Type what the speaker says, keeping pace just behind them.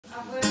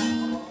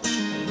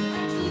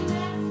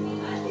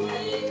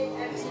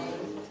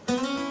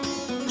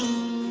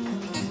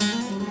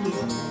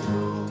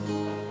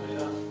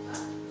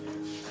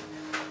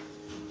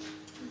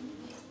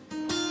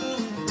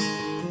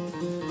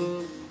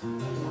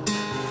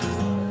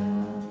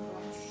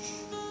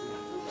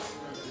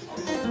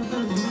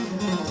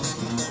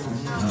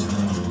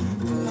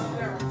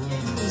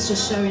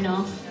just showing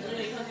off.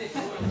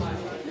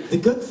 The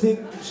good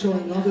thing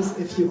showing off is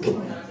if you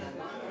can.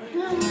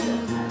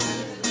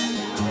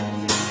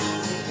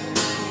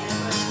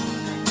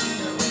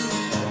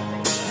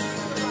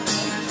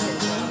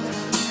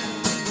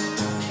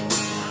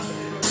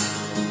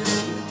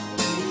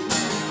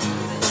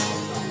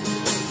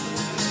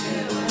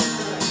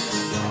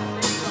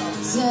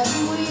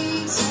 Seven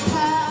weeks have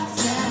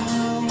passed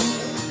now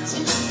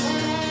since she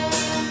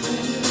left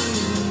me.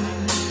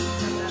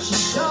 She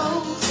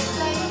shows a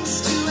face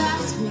to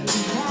ask me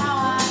how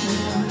I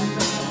am.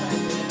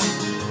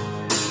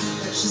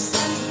 She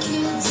says the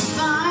kids are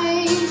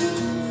fine,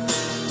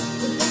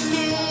 but they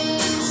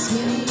miss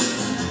me.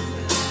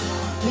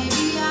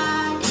 Maybe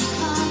I can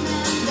come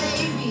and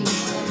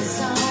babysit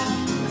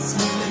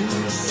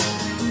sometimes.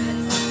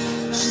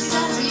 She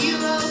says, are you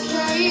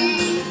okay?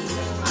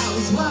 I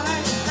was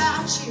worried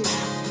about you.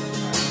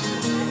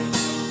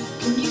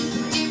 Can you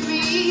forgive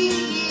me?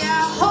 I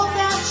hope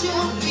that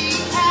you'll be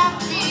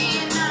happy.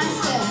 And I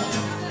said,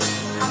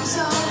 I'm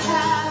so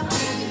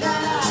happy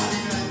that I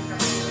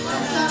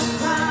can stop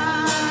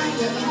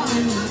crying.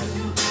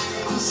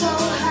 I'm so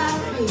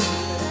happy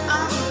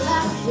I'm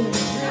laughing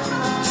through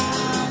my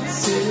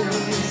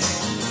tears.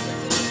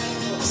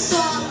 I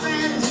saw a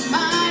friend of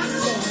mine who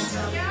said,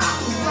 I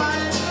was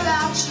worried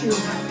about you.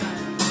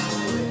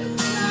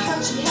 I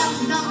heard you help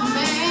another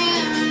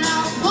man, and I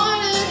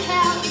wondered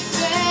how you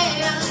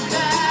felt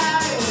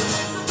about it.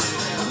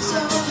 I'm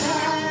so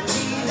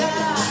happy that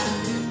I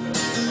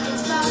can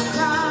stop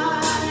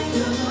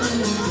crying.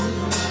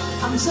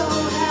 I'm so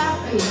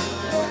happy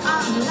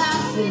I'm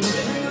laughing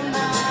through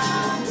my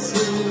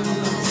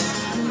tears.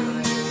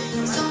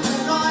 So the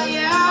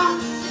lawyer,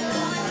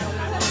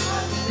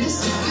 this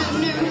is good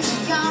news, you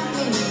got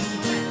me.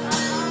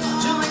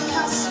 Joint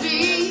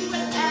custody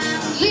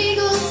and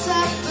legal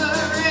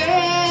separation.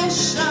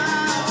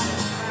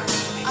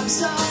 I'm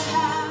so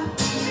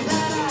happy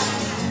that I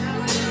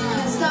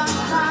can stop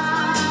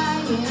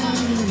crying.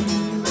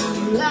 I'm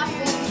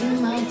laughing through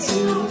my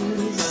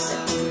tears.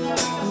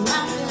 I'm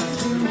laughing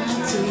through my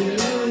tears.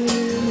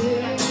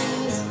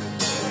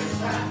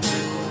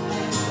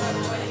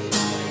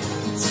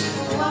 Took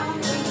a while.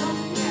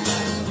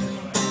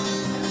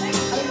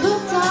 I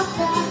looked up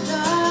at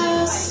the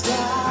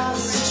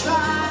stars to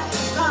try to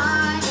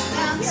find an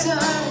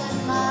answer in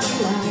my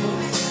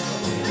life.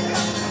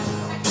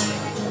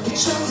 I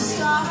chose a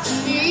star for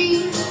me.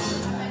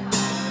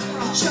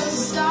 I chose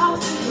a star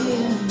for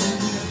him.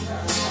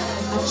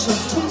 I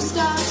chose 2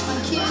 stars for my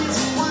kids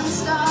and 1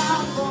 star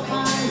for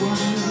my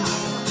wife.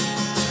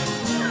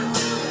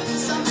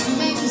 Something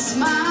made me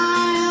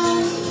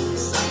smile.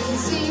 Something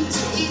seemed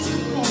to ease the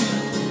pain.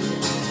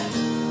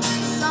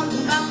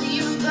 Something about the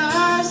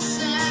universe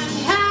and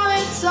how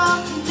it's all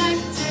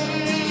connected.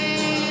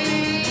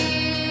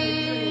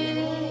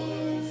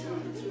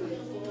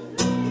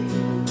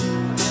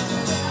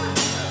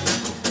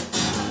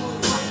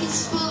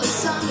 Pockets full of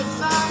Sunday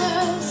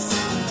fathers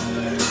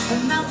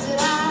and melted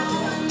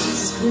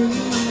ice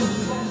cream.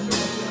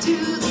 Do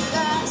the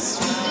best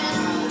within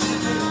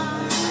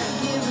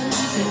given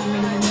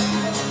time.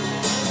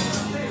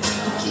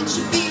 A kid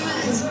should be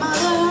with his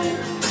mother.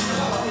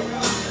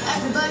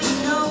 Everybody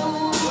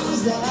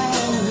knows that.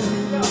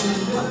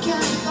 What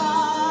can a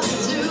father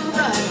do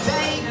but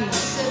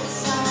babysit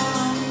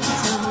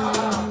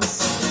sometimes?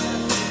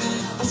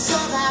 I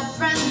saw that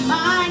friend of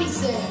mine, he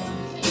said,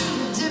 you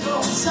were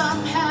different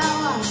somehow.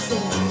 I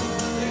said,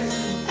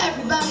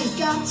 everybody's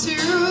got to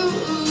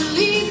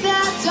leave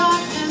that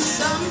darkness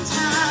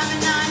sometime.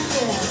 And I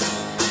said,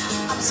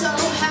 I'm so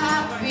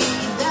happy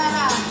that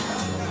I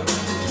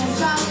can't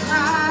stop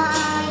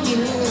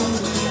crying.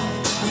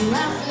 I'm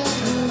laughing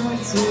through my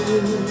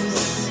tears.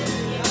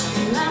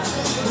 I'm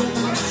laughing through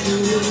my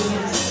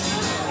tears.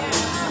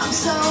 I'm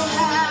so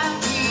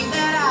happy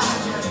that I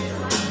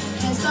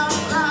can't stop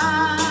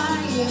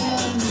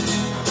crying.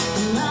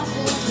 I'm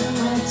laughing through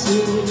my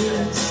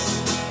tears.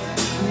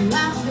 I'm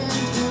laughing